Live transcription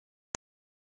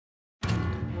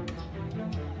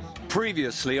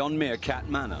Previously on Meerkat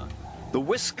Manor, the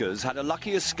Whiskers had a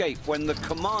lucky escape when the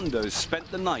commandos spent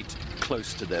the night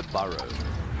close to their burrow.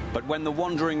 But when the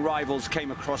wandering rivals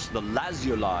came across the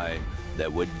lazuli, there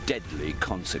were deadly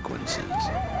consequences.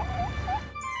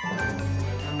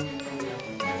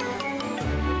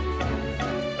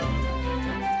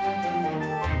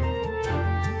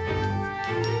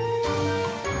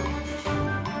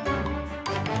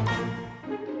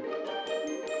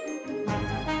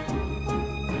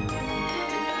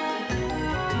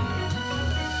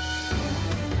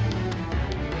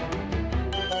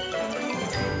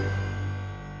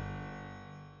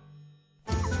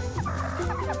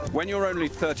 When you're only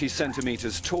 30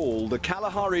 centimeters tall, the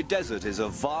Kalahari Desert is a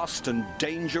vast and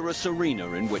dangerous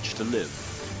arena in which to live.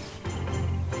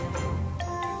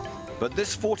 But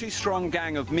this 40-strong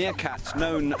gang of meerkats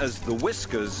known as the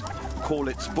Whiskers call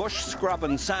its bush, scrub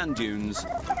and sand dunes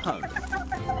home.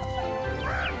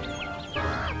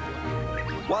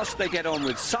 Whilst they get on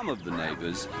with some of the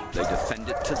neighbours, they defend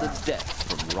it to the death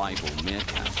from rival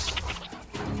meerkats.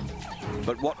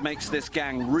 But what makes this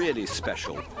gang really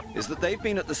special is that they've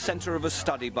been at the centre of a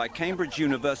study by Cambridge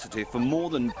University for more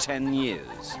than 10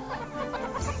 years.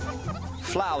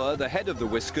 Flower, the head of the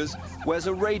Whiskers, wears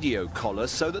a radio collar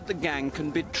so that the gang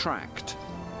can be tracked.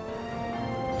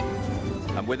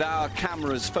 And with our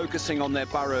cameras focusing on their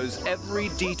burrows, every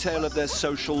detail of their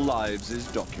social lives is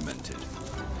documented.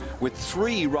 With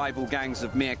 3 rival gangs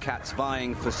of meerkats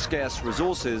vying for scarce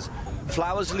resources,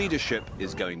 Flower's leadership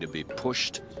is going to be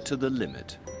pushed to the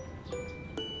limit.